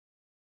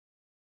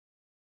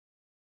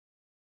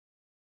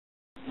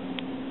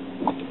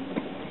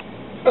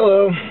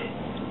Hello.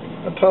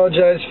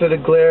 Apologize for the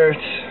glare.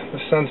 It's the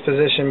sun's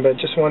position, but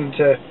just wanted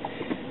to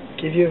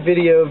give you a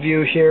video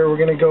view here. We're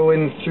going to go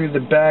in through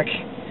the back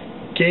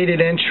gated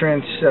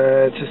entrance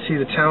to see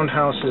the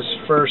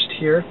townhouses first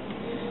here.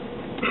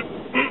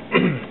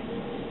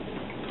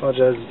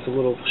 Apologize, it's a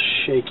little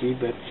shaky,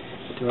 but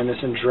doing this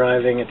and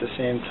driving at the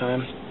same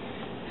time.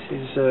 This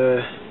is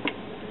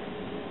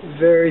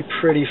very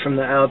pretty from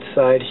the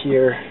outside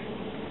here.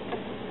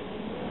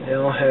 They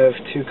all have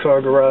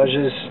two-car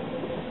garages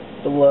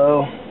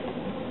below,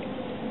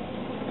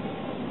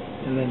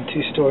 and then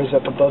 2 stories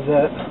up above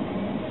that.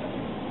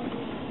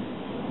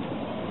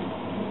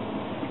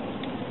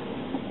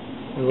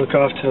 You look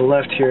off to the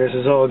left here, this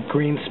is all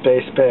green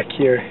space back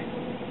here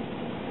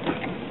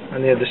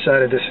on the other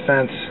side of this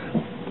fence.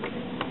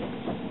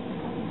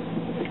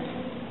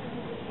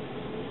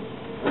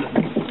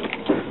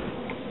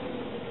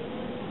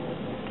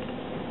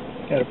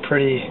 Got a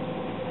pretty,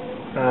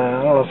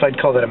 I don't know if I'd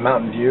call that a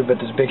mountain view, but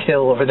there's a big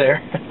hill over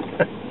there.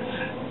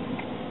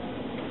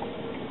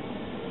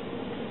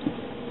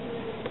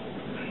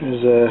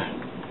 There's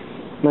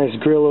a nice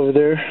grill over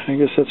there. I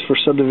guess that's for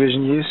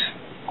subdivision use.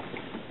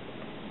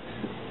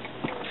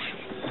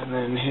 And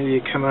then here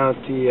you come out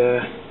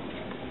the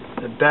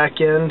back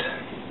end,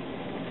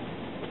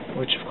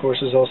 which of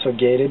course is also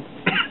gated.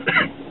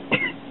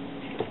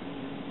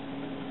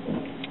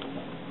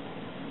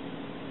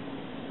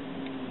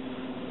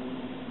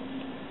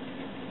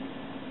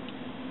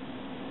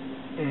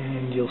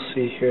 And you'll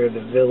see here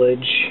the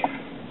village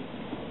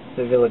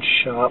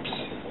shops.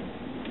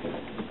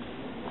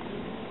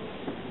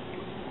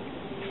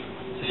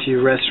 There's a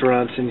few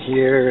restaurants in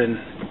here and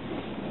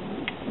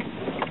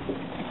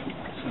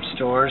some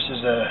stores.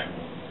 There's a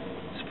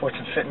sports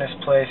and fitness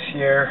place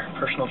here,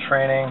 personal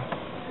training.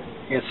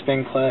 You got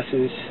spin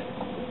classes.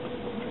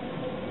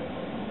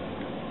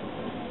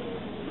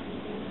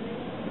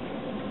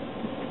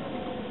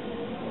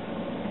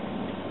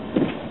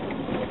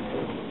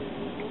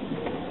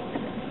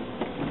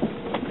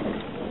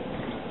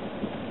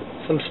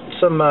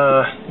 Some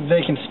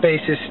vacant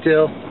spaces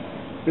still,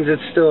 because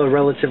it's still a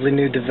relatively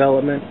new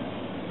development,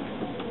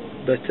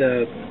 but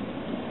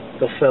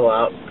they'll fill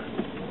out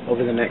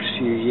over the next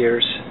few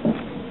years.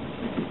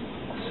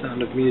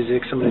 Sound of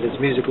music, somebody does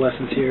music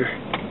lessons here.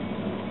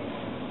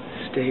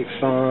 State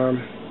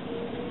Farm.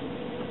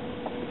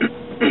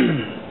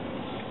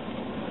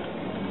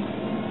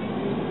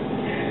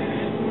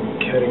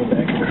 Cutting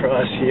back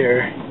across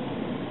here,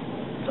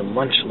 the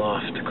lunch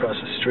loft across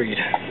the street.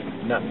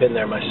 Not been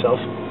there myself.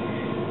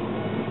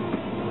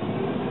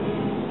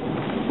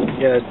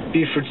 Yeah,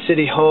 Buford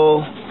City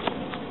Hall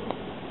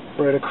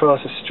right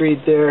across the street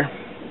there,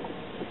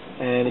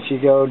 and if you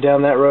go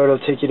down that road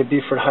it'll take you to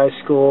Buford High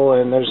School,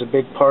 and there's a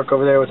big park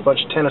over there with a bunch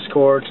of tennis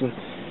courts and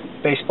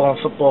baseball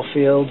and football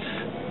fields.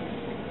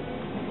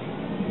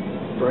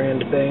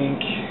 Brand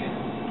Bank.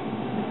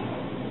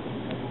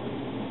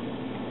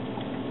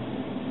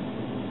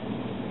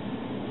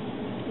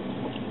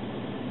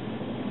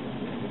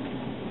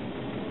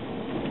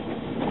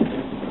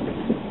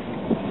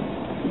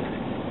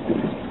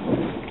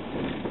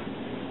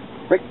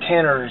 Rick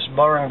Tanner's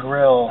Bar and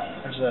Grill.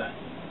 There's a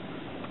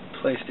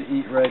place to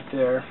eat right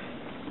there.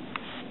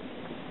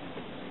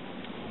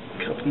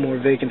 A couple more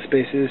vacant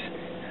spaces.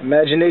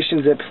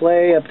 Imagination's at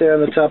play up there on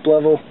the top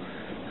level.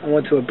 I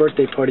went to a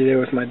birthday party there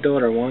with my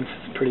daughter once.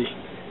 It's a pretty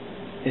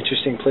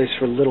interesting place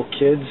for little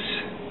kids.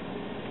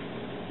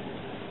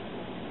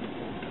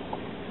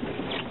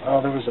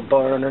 Oh, there was a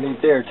bar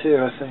underneath there too,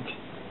 I think.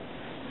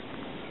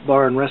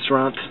 Bar and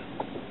restaurant.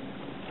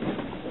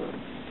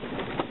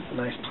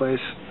 Nice place.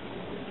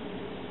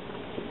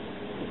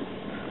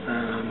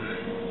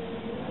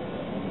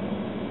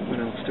 What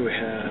else do we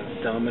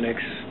have?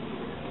 Dominic's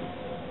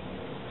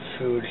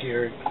food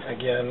here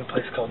again. A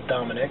place called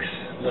Dominic's,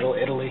 Little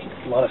Italy.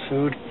 A lot of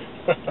food.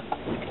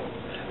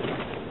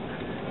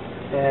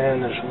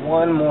 And there's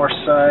one more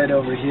side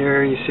over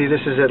here. You see,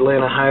 this is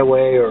Atlanta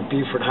Highway or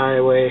Buford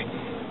Highway,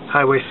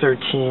 Highway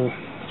 13.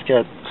 It's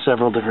got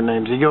several different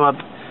names. You go up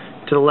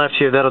to the left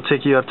here, that'll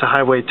take you up to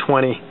Highway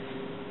 20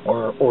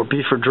 or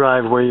Buford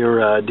Drive, where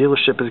your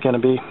dealership is going to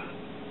be.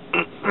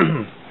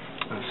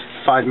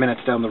 5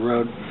 minutes down the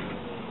road.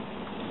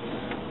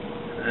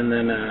 And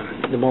then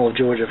the Mall of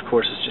Georgia, of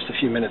course, is just a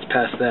few minutes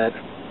past that.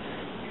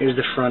 Here's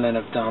the front end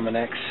of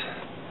Dominic's.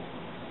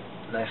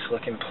 Nice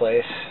looking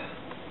place.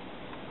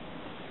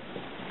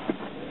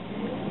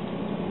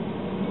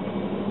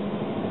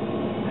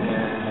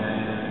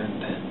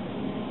 And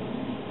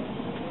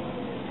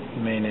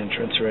main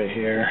entrance right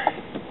here.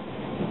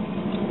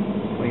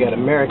 We got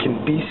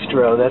American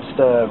Bistro. That's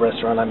the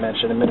restaurant I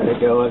mentioned a minute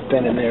ago. I've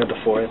been in there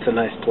before. It's a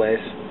nice place.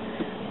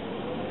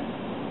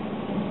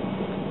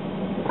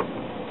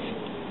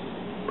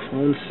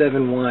 Clone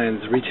 7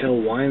 Wines,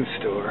 retail wine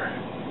store.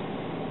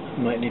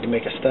 Might need to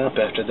make a stop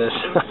after this.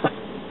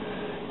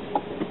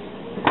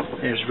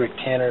 There's Rick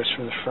Tanner's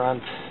from the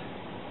front.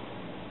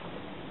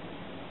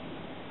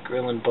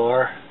 Grill and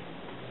Bar.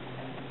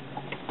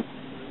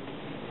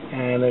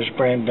 And there's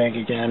Brand Bank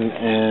again,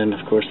 and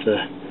of course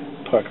the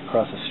park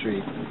across the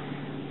street.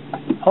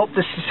 Hope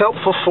this is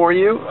helpful for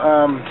you.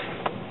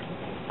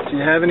 If you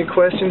have any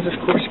questions, of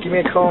course, give me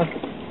a call.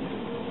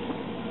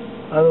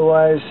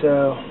 Otherwise,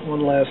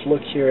 one last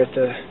look here at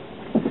the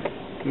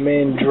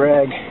main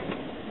drag.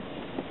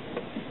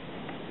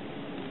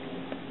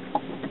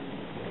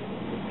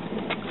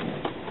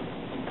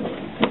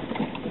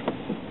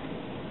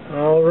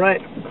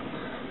 Alright,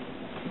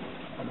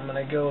 I'm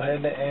going to go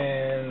ahead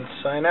and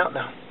sign out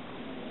now.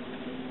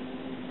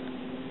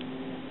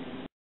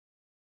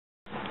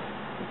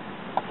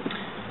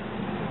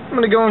 I'm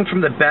going to go in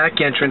from the back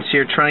entrance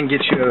here, try and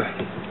get you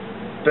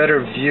a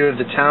better view of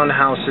the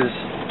townhouses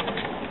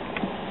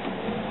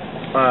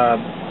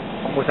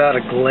without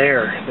a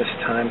glare this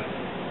time.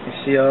 You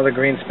see all the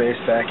green space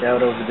back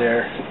out over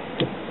there,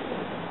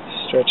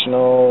 stretching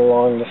all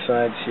along the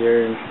sides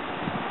here. And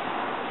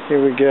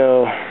here we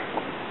go.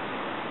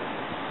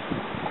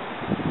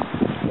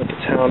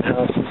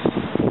 Townhouses.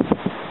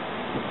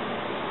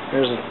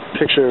 There's a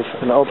picture of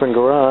an open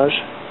garage,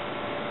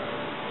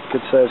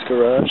 good sized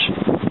garage.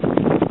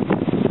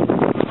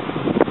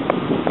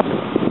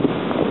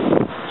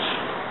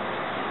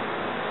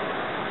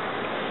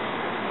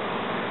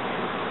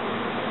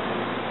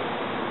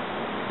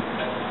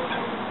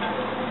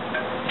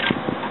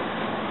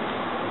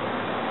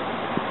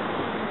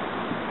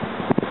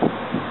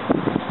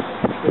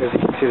 As you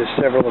can see, there's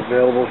several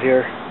available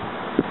here.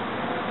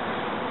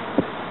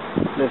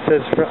 It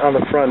says on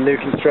the front, new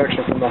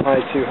construction from the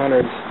high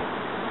 200s.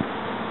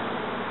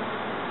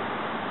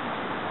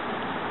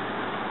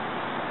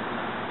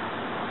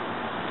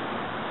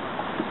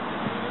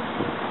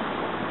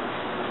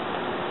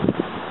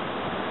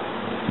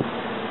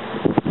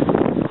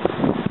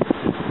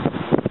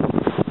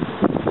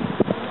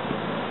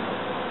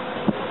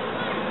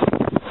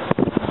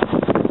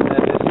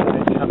 And this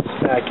guy comes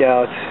back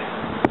out.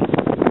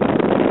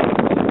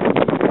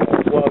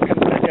 Well, it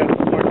comes back out of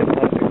the parking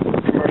lot,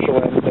 the commercial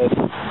end, but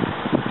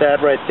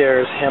that right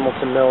there is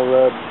Hamilton Mill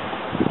Road.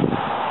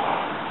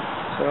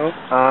 So,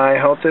 I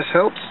hope this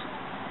helps.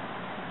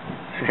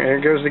 Here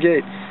goes the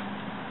gate.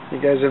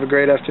 You guys have a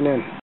great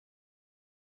afternoon.